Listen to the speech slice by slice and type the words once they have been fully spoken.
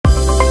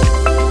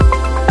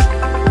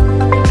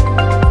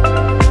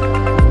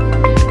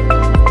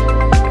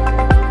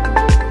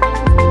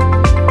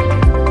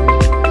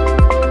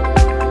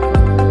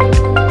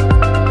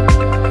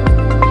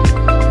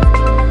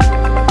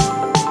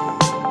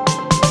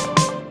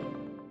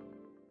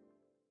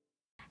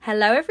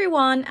Hello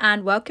everyone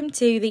and welcome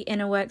to the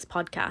Inner Works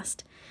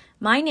podcast.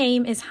 My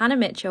name is Hannah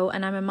Mitchell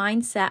and I'm a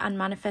mindset and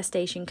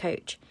manifestation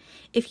coach.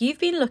 If you've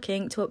been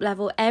looking to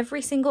uplevel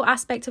every single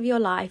aspect of your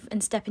life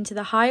and step into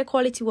the higher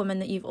quality woman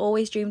that you've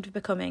always dreamed of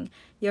becoming,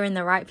 you're in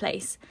the right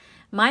place.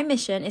 My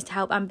mission is to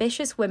help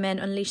ambitious women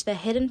unleash their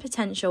hidden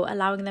potential,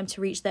 allowing them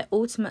to reach their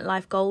ultimate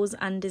life goals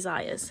and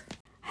desires.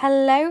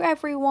 Hello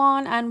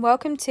everyone and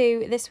welcome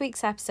to this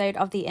week's episode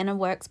of the Inner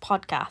Works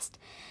podcast.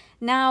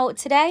 Now,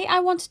 today I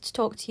wanted to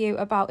talk to you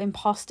about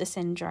imposter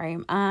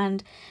syndrome,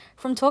 and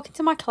from talking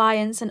to my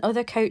clients and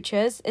other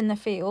coaches in the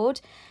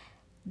field,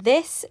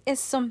 this is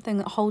something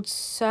that holds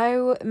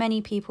so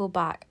many people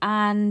back,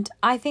 and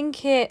I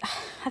think it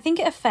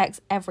affects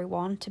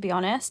everyone, to be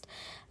honest.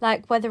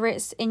 Like whether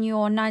it's in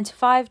your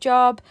 9-to-5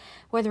 job,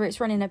 whether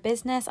it's running a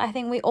business, I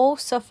think we all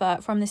suffer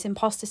from this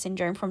imposter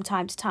syndrome from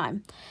time to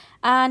time.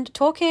 And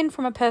talking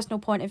from a personal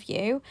point of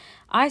view,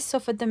 I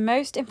suffered the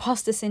most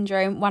imposter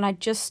syndrome when I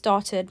just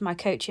started my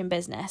coaching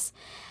business.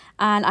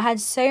 And I had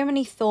so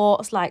many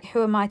thoughts like,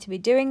 who am I to be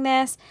doing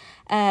this?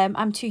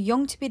 I'm too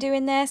young to be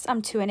doing this.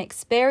 I'm too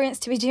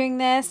inexperienced to be doing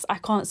this. I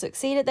can't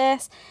succeed at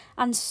this.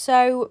 And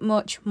so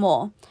much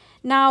more.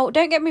 Now,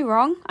 don't get me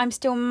wrong, I'm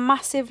still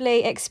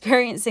massively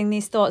experiencing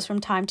these thoughts from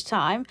time to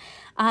time.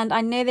 And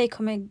I know they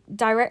come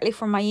directly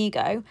from my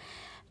ego.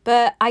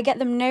 But I get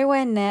them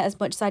nowhere near as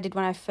much as I did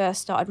when I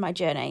first started my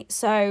journey.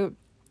 So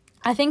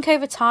I think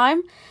over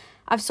time,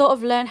 I've sort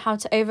of learned how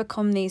to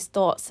overcome these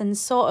thoughts and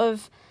sort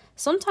of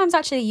sometimes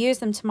actually use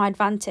them to my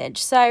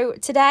advantage. So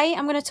today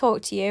I'm going to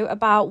talk to you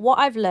about what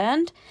I've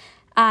learned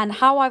and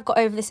how I've got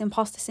over this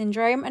imposter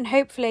syndrome, and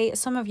hopefully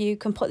some of you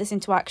can put this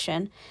into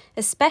action,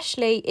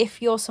 especially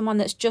if you're someone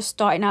that's just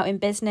starting out in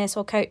business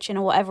or coaching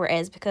or whatever it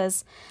is,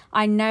 because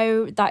I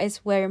know that is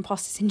where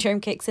imposter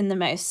syndrome kicks in the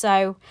most.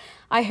 So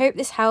I hope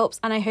this helps,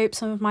 and I hope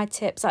some of my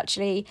tips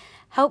actually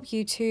help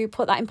you to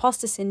put that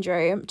imposter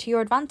syndrome to your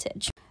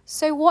advantage.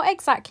 So what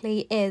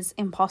exactly is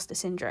imposter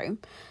syndrome?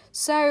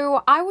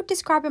 So I would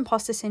describe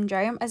imposter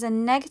syndrome as a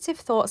negative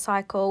thought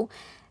cycle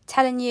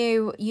telling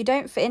you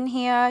don't fit in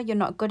here, you're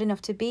not good enough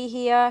to be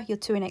here, you're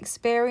too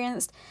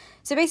inexperienced.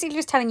 So basically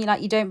just telling you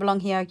like you don't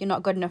belong here, you're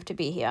not good enough to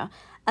be here.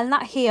 And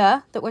that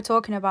here that we're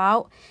talking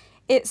about,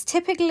 it's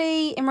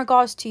typically in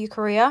regards to your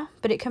career,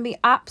 but it can be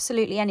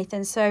absolutely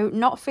anything. So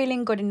not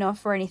feeling good enough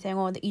for anything,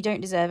 or that you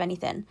don't deserve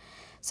anything.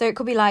 So it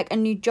could be like a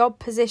new job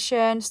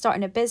position,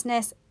 starting a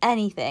business,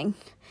 anything.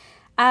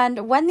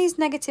 And when these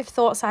negative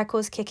thought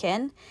cycles kick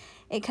in,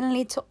 it can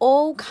lead to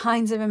all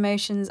kinds of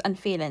emotions and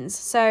feelings.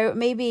 So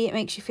maybe it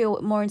makes you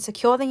feel more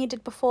insecure than you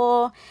did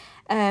before.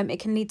 It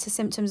can lead to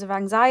symptoms of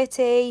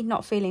anxiety,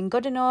 not feeling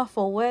good enough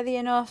or worthy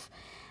enough.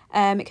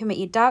 It can make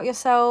you doubt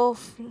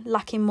yourself,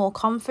 lacking more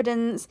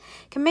confidence.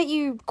 It can make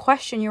you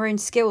question your own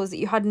skills that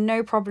you had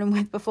no problem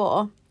with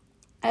before.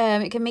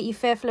 It can make you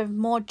fearful of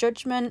more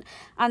judgment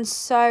and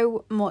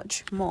so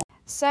much more.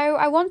 So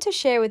I want to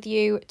share with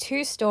you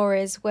 2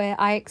 stories where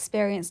I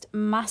experienced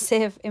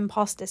massive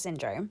imposter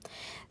syndrome.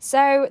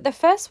 So the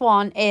first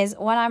one is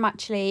when I'm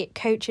actually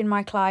coaching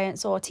my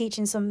clients or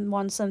teaching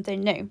someone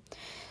something new.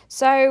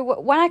 So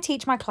when I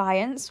teach my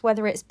clients,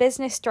 whether it's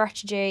business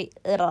strategy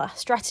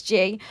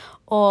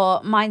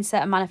or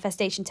mindset and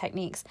manifestation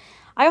techniques,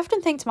 I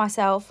often think to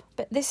myself,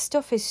 but this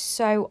stuff is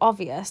so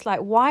obvious.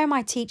 Like, why am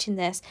I teaching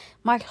this?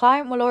 My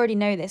client will already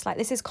know this. Like,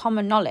 this is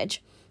common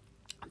knowledge.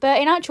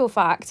 But in actual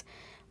fact,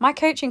 my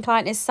coaching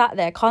client is sat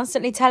there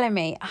constantly telling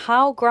me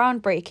how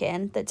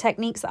groundbreaking the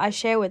techniques that I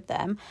share with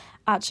them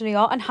actually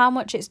are and how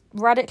much it's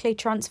radically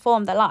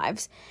transformed their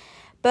lives.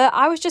 But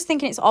I was just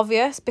thinking it's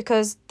obvious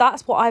because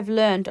that's what I've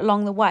learned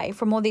along the way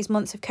from all these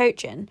months of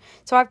coaching.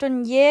 So I've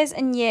done years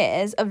and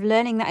years of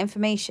learning that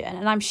information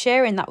and I'm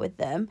sharing that with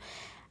them.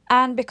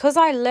 And because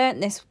I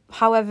learned this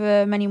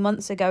however many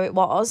months ago it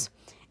was,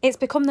 it's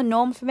become the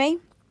norm for me.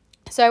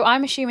 So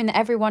I'm assuming that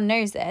everyone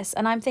knows this,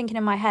 and I'm thinking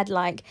in my head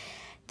like,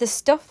 the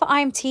stuff that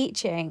I'm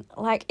teaching,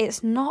 like,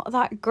 it's not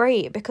that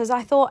great because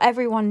I thought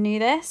everyone knew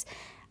this.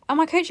 And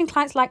my coaching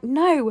client's like,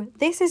 no,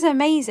 this is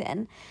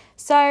amazing.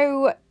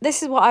 So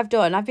this is what I've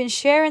done. I've been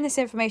sharing this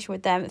information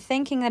with them,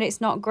 thinking that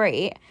it's not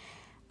great.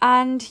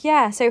 And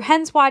yeah, so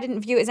hence why I didn't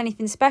view it as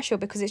anything special,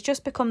 because it's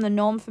just become the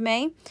norm for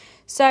me.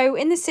 So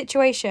in this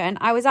situation,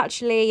 I was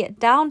actually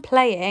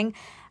downplaying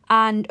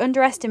and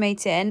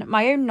underestimating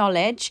my own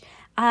knowledge,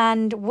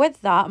 and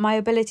with that, my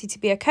ability to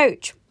be a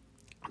coach.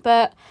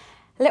 But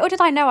little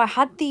did I know I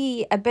had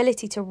the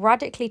ability to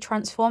radically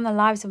transform the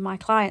lives of my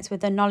clients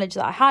with the knowledge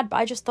that I had. But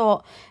I just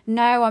thought,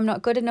 no, I'm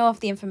not good enough.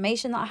 The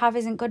information that I have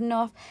isn't good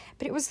enough.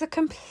 But it was the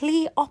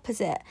complete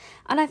opposite.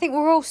 And I think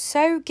we're all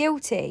so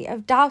guilty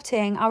of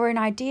doubting our own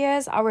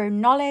ideas, our own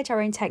knowledge,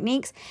 our own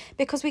techniques,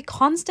 because we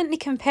constantly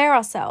compare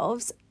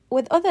ourselves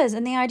with others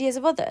and the ideas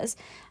of others.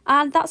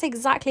 And that's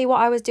exactly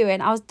what I was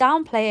doing. I was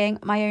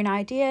downplaying my own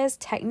ideas,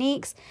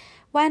 techniques,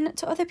 when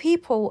to other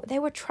people, they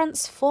were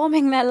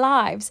transforming their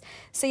lives.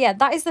 So yeah,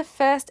 that is the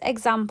first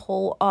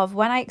example of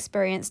when I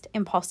experienced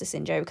imposter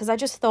syndrome, because I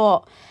just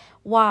thought,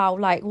 wow,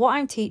 like what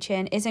I'm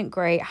teaching isn't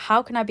great.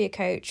 How can I be a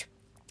coach?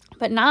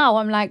 But now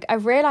I'm like,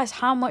 I've realised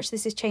how much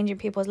this is changing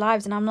people's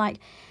lives, and I'm like,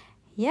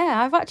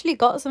 yeah, I've actually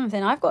got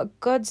something. I've got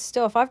good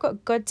stuff. I've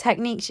got good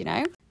techniques, you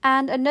know?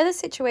 And another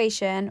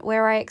situation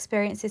where I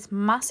experienced this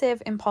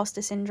massive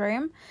imposter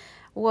syndrome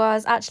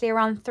was actually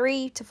around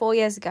 3 to 4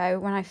 years ago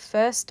when I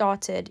first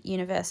started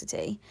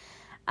university.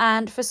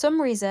 And for some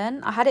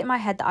reason, I had it in my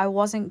head that I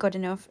wasn't good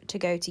enough to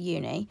go to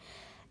uni.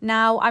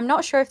 Now, I'm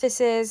not sure if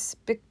this is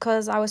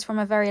because I was from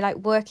a very like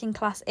working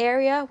class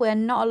area where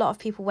not a lot of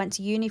people went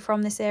to uni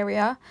from this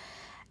area.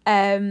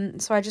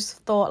 So I just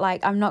thought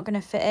like, I'm not going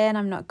to fit in,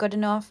 I'm not good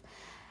enough.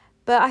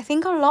 But I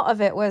think a lot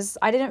of it was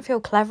I didn't feel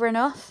clever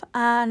enough.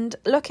 And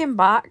looking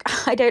back,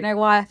 I don't know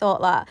why I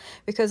thought that,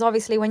 because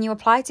obviously when you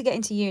apply to get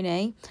into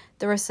uni,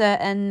 there are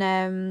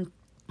certain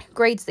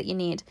grades that you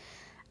need.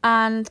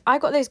 And I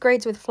got those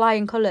grades with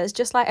flying colours,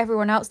 just like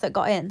everyone else that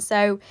got in.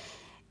 So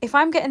if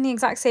I'm getting the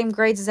exact same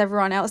grades as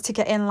everyone else to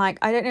get in, like,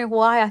 I don't know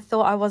why I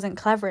thought I wasn't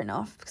clever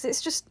enough, because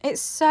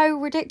it's so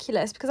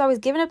ridiculous, because I was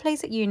given a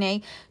place at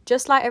uni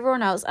just like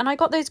everyone else and I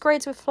got those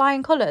grades with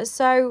flying colours.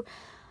 So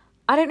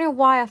I don't know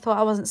why I thought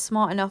I wasn't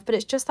smart enough, but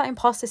it's just that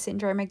imposter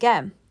syndrome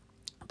again.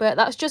 But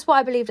that's just what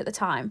I believed at the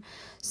time.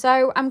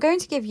 So I'm going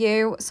to give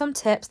you some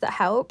tips that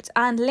helped,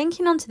 and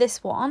linking onto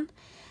this one,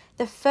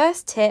 the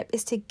first tip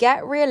is to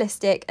get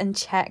realistic and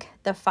check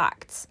the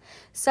facts.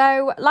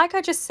 So like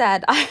I just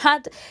said, I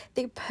had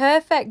the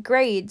perfect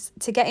grades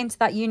to get into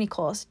that uni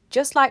course,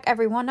 just like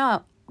everyone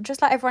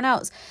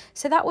else.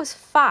 So that was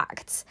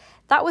facts.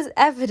 That was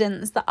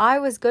evidence that I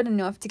was good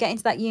enough to get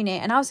into that uni,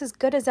 and I was as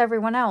good as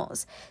everyone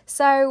else.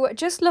 So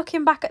just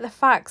looking back at the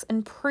facts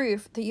and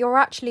proof that you're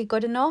actually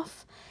good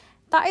enough,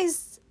 that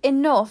is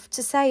enough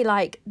to say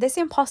like, this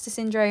imposter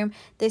syndrome,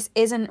 this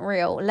isn't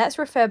real. Let's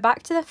refer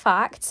back to the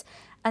facts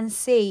and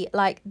see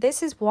like,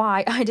 this is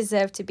why I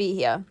deserve to be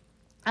here.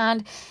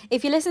 And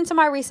if you listen to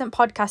my recent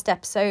podcast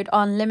episode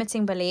on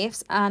limiting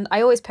beliefs, and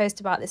I always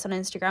post about this on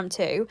Instagram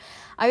too,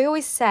 I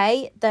always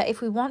say that if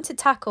we want to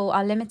tackle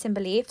our limiting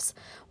beliefs,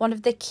 one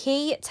of the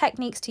key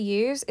techniques to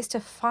use is to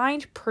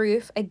find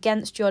proof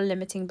against your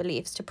limiting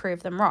beliefs to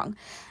prove them wrong.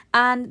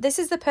 And this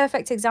is the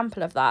perfect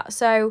example of that.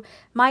 So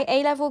my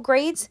A-level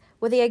grades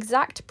were the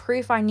exact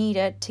proof I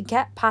needed to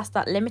get past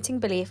that limiting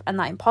belief and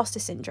that imposter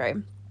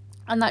syndrome.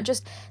 And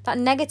that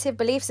negative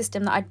belief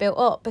system that I'd built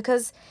up,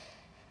 because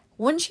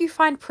once you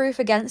find proof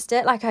against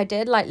it, like I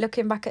did, like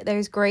looking back at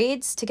those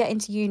grades to get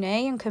into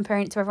uni and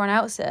comparing it to everyone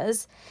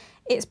else's,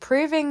 it's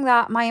proving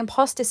that my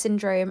imposter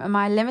syndrome and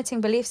my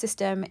limiting belief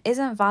system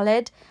isn't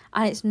valid,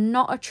 and it's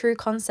not a true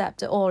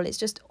concept at all. It's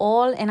just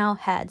all in our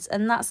heads.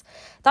 And that's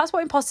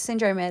what imposter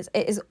syndrome is.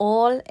 It is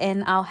all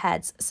in our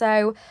heads.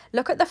 So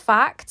look at the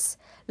facts.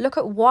 Look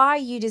at why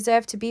you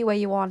deserve to be where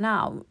you are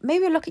now.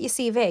 Maybe look at your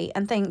CV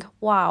and think,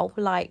 wow,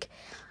 like,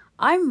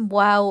 I'm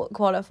well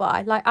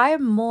qualified. Like, I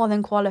am more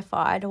than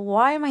qualified.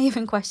 Why am I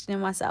even questioning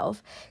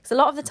myself? Because a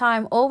lot of the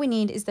time, all we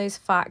need is those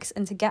facts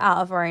and to get out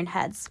of our own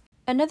heads.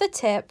 Another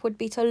tip would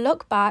be to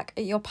look back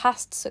at your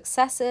past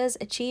successes,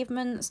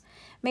 achievements,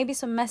 maybe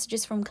some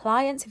messages from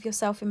clients if you're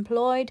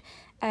self-employed,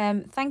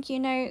 thank you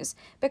notes,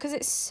 because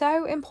it's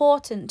so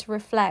important to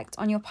reflect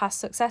on your past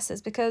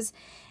successes, because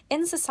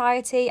in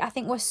society, I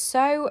think we're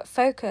so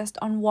focused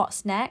on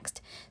what's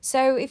next.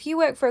 So if you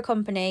work for a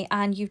company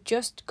and you've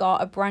just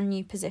got a brand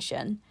new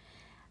position,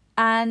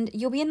 and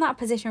you'll be in that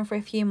position for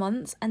a few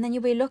months, and then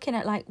you'll be looking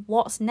at like,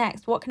 what's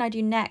next? What can I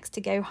do next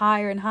to go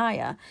higher and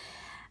higher?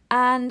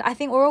 And I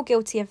think we're all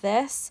guilty of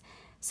this.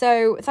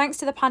 So thanks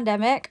to the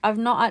pandemic, I've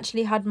not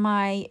actually had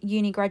my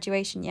uni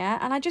graduation yet,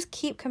 and I just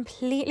keep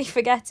completely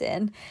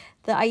forgetting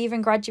that I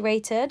even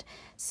graduated.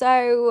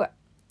 So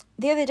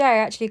the other day I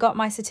actually got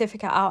my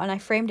certificate out and I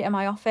framed it in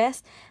my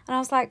office, and I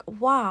was like,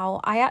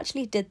 wow, I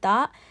actually did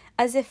that,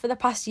 as if for the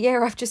past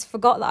year I've just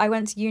forgot that I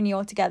went to uni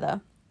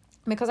altogether.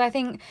 Because I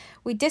think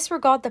we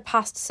disregard the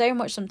past so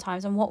much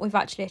sometimes and what we've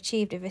actually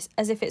achieved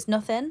as if it's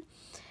nothing.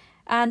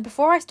 And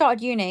before I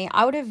started uni,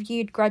 I would have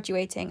viewed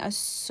graduating as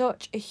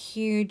such a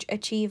huge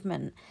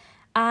achievement.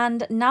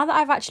 And now that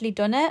I've actually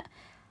done it,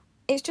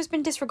 it's just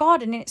been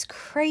disregarded, and it's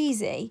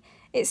crazy.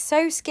 It's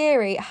so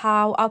scary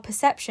how our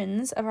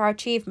perceptions of our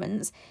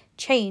achievements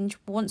change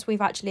once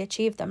we've actually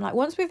achieved them. Like,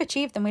 once we've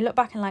achieved them, we look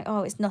back and like,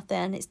 oh, it's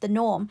nothing, it's the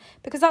norm.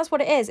 Because that's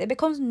what it is. It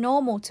becomes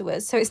normal to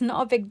us, so it's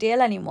not a big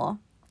deal anymore.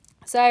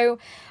 So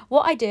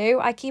what I do,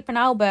 I keep an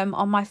album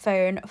on my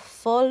phone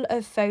full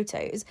of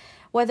photos,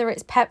 whether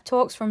it's pep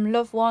talks from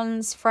loved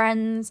ones,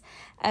 friends,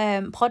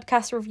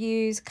 podcast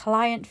reviews,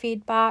 client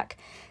feedback.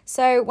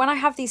 So when I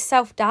have these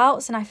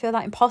self-doubts and I feel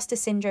that imposter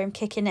syndrome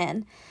kicking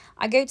in,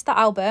 I go to the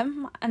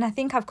album, and I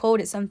think I've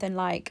called it something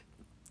like,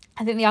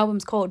 I think the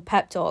album's called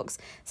Pep Talks.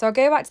 So I'll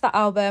go back to that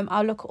album,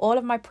 I'll look at all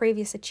of my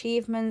previous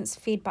achievements,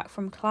 feedback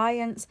from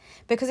clients,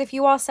 because if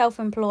you are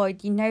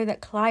self-employed, you know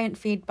that client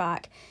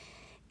feedback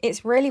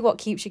it's really what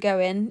keeps you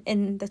going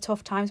in the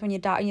tough times when you're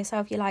doubting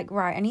yourself. You're like,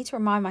 right, I need to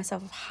remind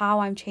myself of how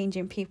I'm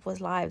changing people's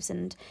lives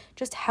and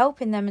just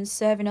helping them and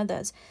serving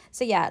others.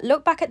 So yeah,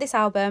 look back at this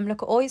album,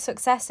 look at all your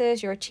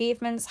successes, your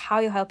achievements, how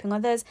you're helping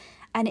others,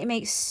 and it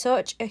makes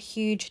such a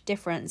huge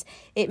difference.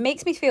 It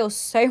makes me feel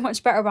so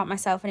much better about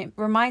myself, and it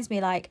reminds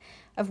me like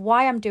of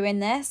why I'm doing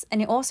this,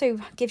 and it also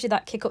gives you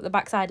that kick up the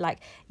backside, like,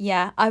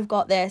 yeah, I've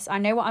got this, I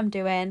know what I'm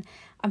doing,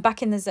 I'm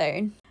back in the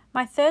zone.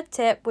 My third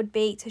tip would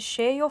be to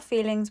share your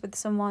feelings with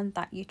someone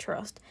that you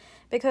trust,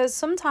 because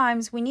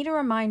sometimes we need a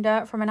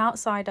reminder from an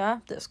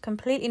outsider that's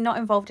completely not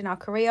involved in our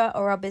career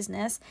or our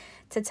business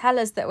to tell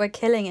us that we're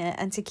killing it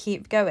and to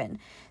keep going.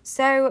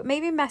 So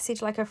maybe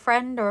message like a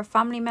friend or a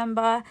family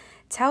member,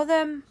 tell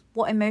them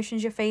what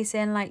emotions you're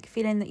facing, like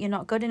feeling that you're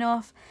not good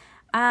enough,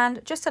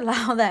 and just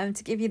allow them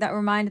to give you that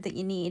reminder that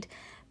you need.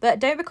 But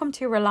don't become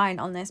too reliant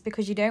on this,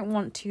 because you don't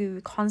want to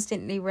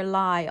constantly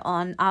rely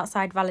on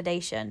outside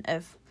validation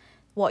of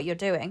what you're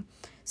doing.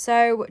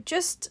 So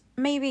just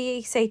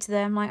maybe say to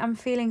them, like, I'm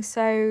feeling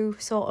so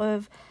sort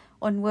of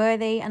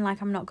unworthy and like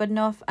I'm not good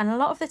enough. And a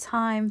lot of the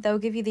time they'll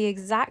give you the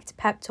exact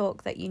pep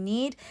talk that you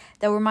need.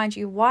 They'll remind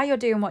you why you're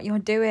doing what you're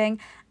doing,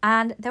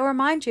 and they'll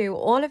remind you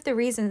all of the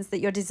reasons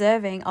that you're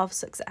deserving of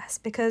success,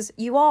 because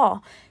you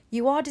are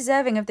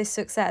deserving of this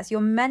success.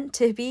 You're meant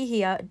to be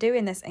here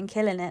doing this and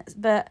killing it.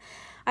 But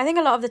I think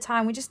a lot of the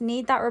time we just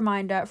need that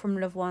reminder from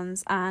loved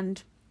ones,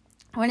 and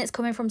when it's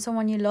coming from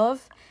someone you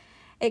love,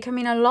 it can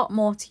mean a lot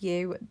more to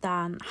you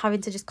than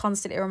having to just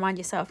constantly remind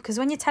yourself. Because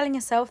when you're telling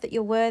yourself that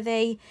you're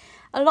worthy,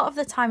 a lot of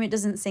the time it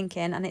doesn't sink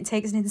in, and it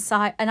takes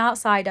an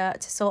outsider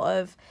to sort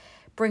of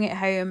bring it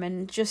home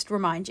and just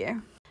remind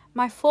you.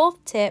 My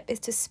fourth tip is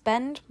to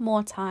spend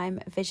more time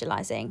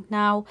visualizing.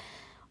 Now,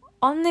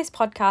 on this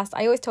podcast,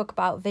 I always talk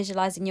about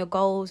visualizing your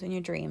goals and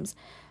your dreams.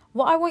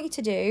 What I want you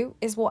to do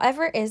is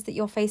whatever it is that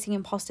you're facing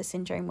imposter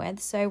syndrome with,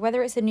 so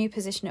whether it's a new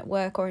position at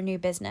work or a new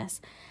business,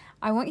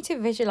 I want you to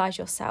visualize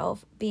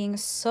yourself being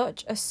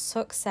such a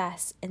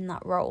success in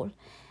that role.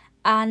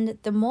 And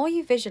the more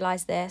you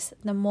visualize this,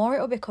 the more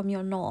it will become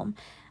your norm.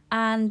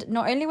 And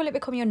not only will it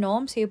become your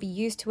norm, so you'll be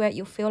used to it,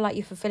 you'll feel like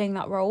you're fulfilling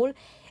that role,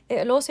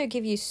 it'll also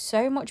give you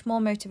so much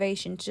more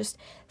motivation to just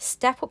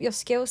step up your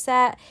skill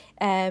set.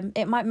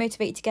 It might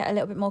motivate you to get a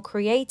little bit more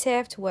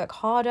creative, to work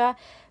harder.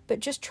 But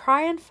just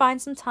try and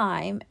find some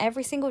time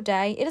every single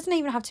day. It doesn't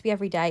even have to be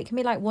every day. It can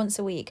be like once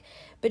a week.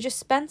 But just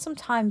spend some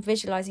time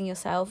visualizing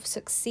yourself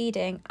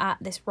succeeding at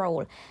this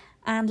role.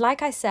 And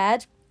like I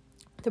said,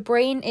 the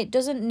brain, it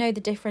doesn't know the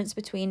difference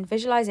between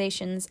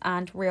visualizations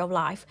and real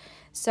life.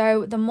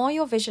 So the more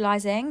you're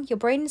visualizing, your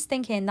brain is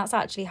thinking that's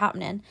actually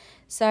happening.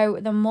 So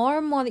the more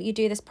and more that you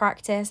do this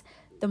practice,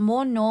 the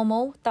more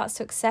normal that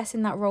success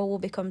in that role will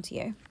become to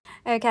you.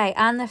 Okay,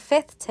 and the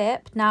fifth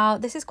tip, now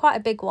this is quite a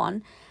big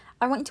one.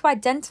 I want you to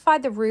identify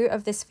the root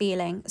of this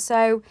feeling.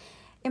 So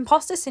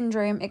imposter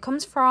syndrome, it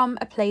comes from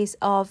a place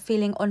of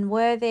feeling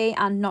unworthy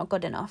and not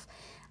good enough.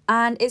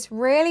 And it's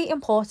really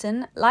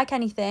important, like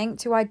anything,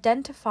 to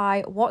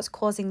identify what's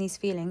causing these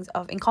feelings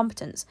of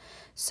incompetence.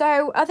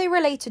 So are they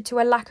related to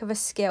a lack of a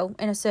skill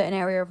in a certain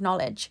area of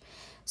knowledge?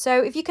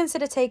 So if you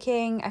consider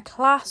taking a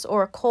class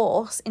or a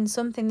course in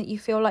something that you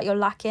feel like you're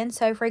lacking,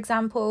 so for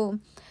example,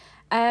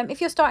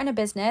 if you're starting a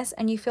business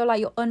and you feel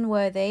like you're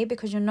unworthy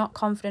because you're not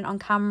confident on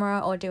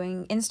camera or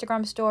doing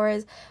Instagram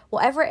stories,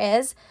 whatever it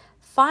is,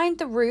 find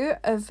the root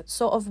of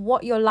sort of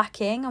what you're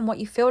lacking and what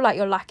you feel like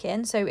you're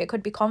lacking. So it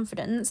could be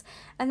confidence,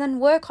 and then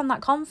work on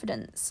that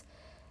confidence.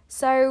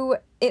 So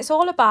it's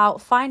all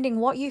about finding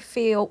what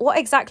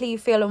exactly you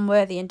feel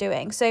unworthy in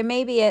doing. So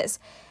maybe it's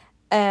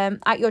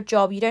at your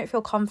job, you don't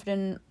feel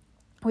confident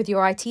with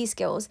your IT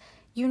skills.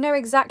 You know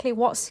exactly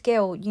what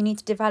skill you need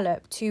to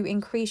develop to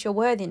increase your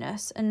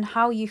worthiness and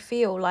how you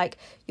feel like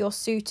you're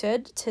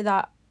suited to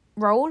that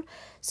role.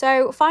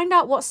 So find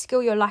out what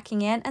skill you're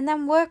lacking in and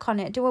then work on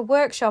it. Do a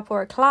workshop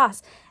or a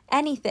class,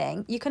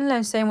 anything. You can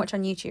learn so much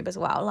on YouTube as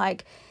well.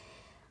 Like,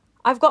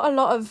 I've got a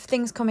lot of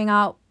things coming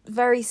out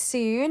very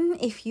soon.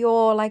 If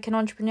you're like an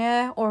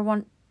entrepreneur or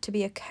want to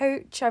be a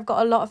coach, I've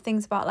got a lot of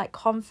things about like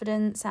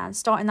confidence and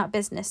starting that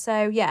business.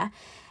 So yeah,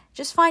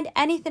 just find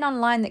anything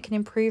online that can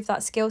improve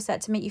that skill set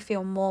to make you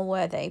feel more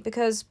worthy,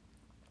 because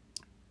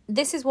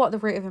this is what the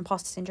root of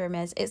imposter syndrome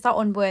is. It's that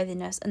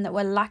unworthiness and that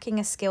we're lacking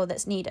a skill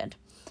that's needed.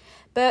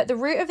 But the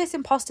root of this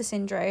imposter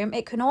syndrome,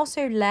 it can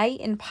also lay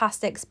in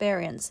past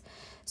experience.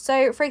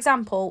 So for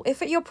example,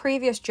 if at your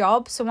previous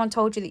job, someone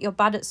told you that you're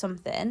bad at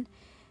something,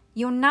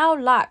 you'll now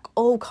lack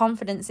all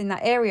confidence in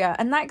that area.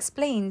 And that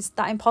explains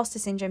that imposter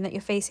syndrome that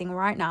you're facing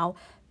right now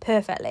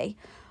perfectly.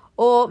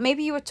 Or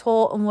maybe you were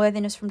taught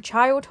unworthiness from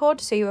childhood,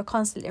 so you were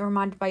constantly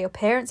reminded by your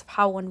parents of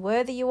how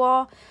unworthy you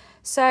are.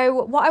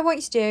 So what I want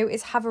you to do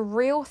is have a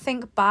real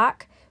think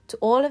back to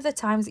all of the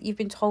times that you've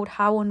been told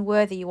how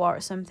unworthy you are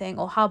at something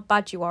or how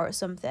bad you are at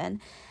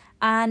something,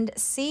 and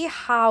see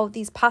how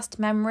these past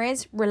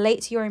memories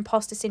relate to your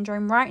imposter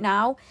syndrome right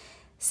now.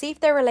 See if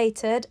they're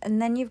related,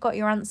 and then you've got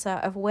your answer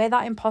of where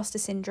that imposter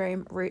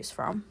syndrome roots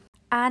from.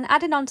 And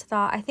adding on to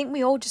that, I think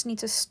we all just need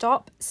to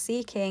stop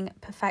seeking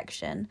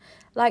perfection.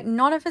 Like,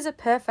 none of us are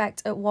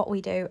perfect at what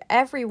we do.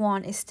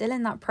 Everyone is still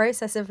in that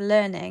process of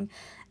learning,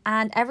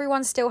 and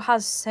everyone still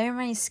has so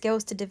many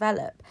skills to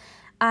develop.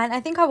 And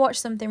I think I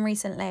watched something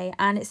recently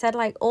and it said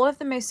like all of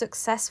the most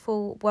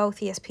successful,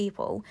 wealthiest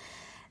people,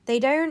 they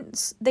don't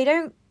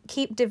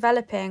keep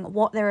developing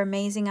what they're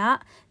amazing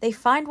at. They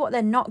find what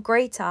they're not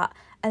great at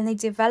and they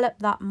develop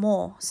that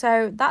more.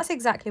 So that's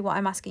exactly what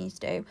I'm asking you to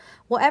do.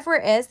 Whatever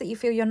it is that you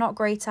feel you're not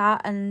great at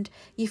and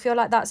you feel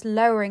like that's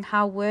lowering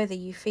how worthy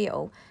you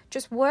feel,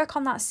 just work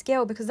on that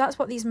skill, because that's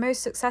what these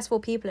most successful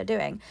people are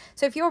doing.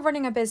 So if you're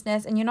running a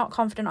business and you're not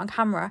confident on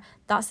camera,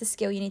 that's the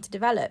skill you need to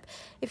develop.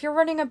 If you're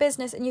running a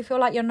business and you feel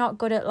like you're not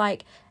good at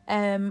like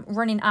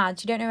running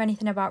ads, you don't know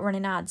anything about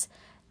running ads,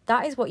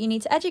 that is what you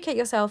need to educate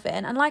yourself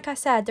in. And like I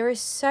said, there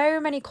is so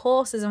many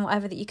courses and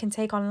whatever that you can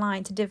take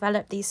online to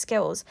develop these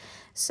skills.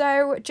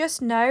 So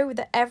just know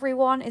that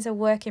everyone is a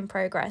work in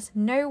progress.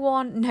 No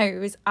one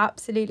knows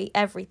absolutely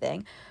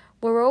everything.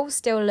 We're all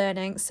still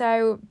learning.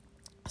 So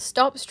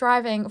stop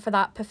striving for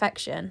that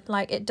perfection.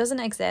 Like, it doesn't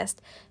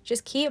exist.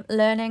 Just keep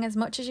learning as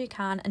much as you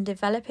can and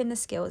developing the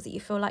skills that you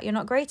feel like you're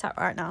not great at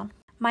right now.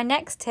 My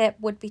next tip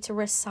would be to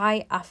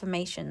recite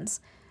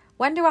affirmations.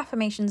 When do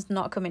affirmations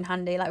not come in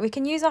handy? Like, we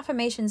can use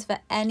affirmations for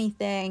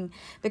anything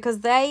because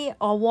they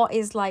are what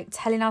is like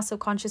telling our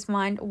subconscious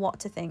mind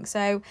what to think.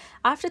 So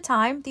after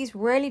time, these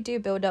really do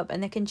build up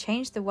and they can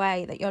change the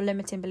way that your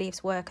limiting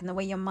beliefs work and the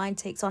way your mind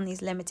takes on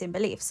these limiting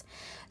beliefs.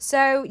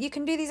 So you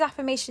can do these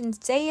affirmations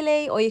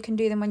daily, or you can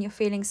do them when you're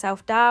feeling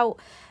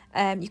self-doubt.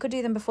 You could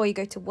do them before you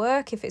go to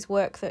work if it's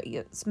work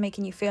that's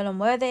making you feel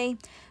unworthy.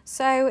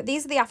 So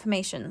these are the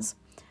affirmations.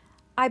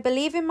 I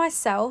believe in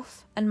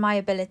myself and my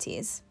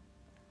abilities.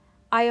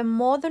 I am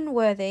more than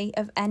worthy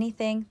of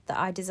anything that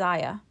I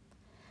desire.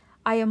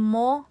 I am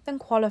more than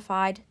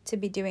qualified to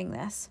be doing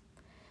this.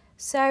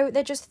 So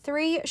they're just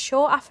 3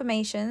 short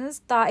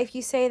affirmations that if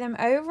you say them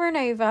over and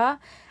over,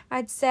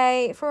 I'd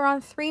say for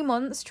around 3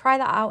 months, try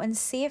that out and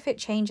see if it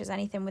changes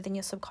anything within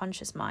your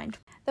subconscious mind.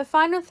 The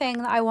final thing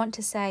that I want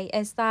to say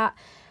is that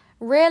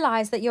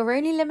realize that your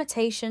only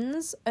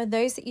limitations are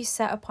those that you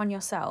set upon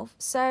yourself.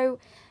 So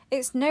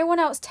it's no one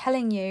else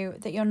telling you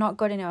that you're not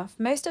good enough.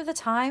 Most of the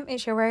time,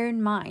 it's your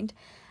own mind.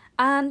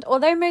 And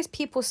although most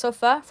people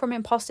suffer from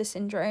imposter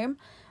syndrome,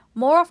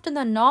 more often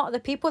than not, the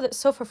people that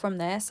suffer from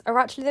this are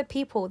actually the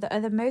people that are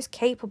the most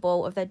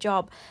capable of their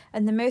job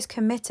and the most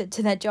committed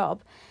to their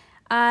job.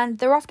 And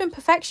they're often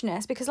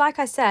perfectionists because, like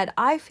I said,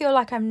 a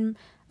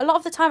lot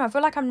of the time, I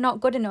feel like I'm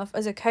not good enough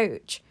as a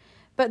coach.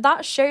 But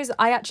that shows that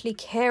I actually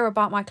care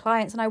about my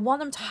clients and I want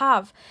them to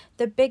have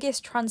the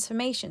biggest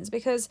transformations,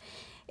 because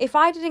if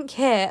I didn't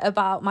care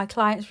about my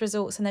clients'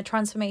 results and their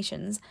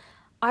transformations,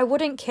 I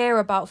wouldn't care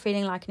about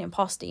feeling like an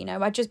imposter,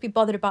 I'd just be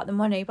bothered about the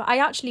money. But I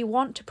actually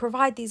want to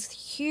provide these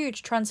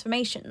huge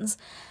transformations.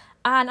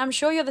 And I'm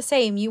sure you're the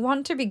same. You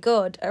want to be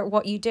good at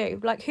what you do.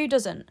 Like, who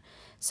doesn't?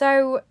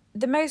 So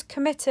the most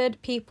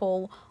committed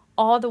people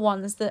are the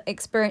ones that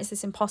experience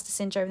this imposter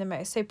syndrome the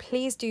most. So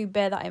please do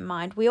bear that in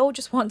mind. We all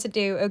just want to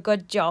do a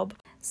good job.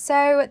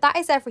 So that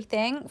is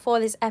everything for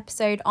this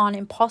episode on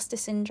imposter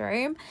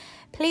syndrome.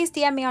 Please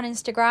DM me on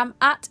Instagram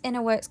at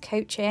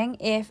InnerWorksCoaching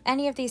if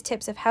any of these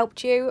tips have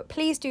helped you.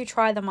 Please do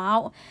try them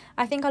out.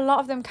 I think a lot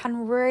of them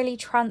can really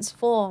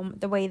transform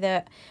the way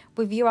that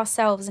we view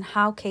ourselves and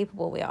how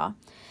capable we are.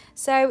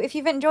 So if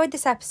you've enjoyed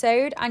this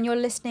episode and you're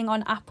listening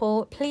on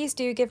Apple, please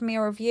do give me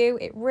a review.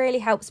 It really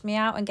helps me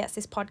out and gets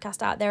this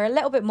podcast out there a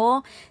little bit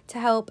more to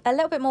help a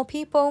little bit more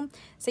people.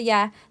 So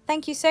yeah,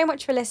 thank you so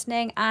much for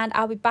listening, and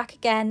I'll be back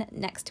again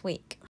next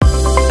week.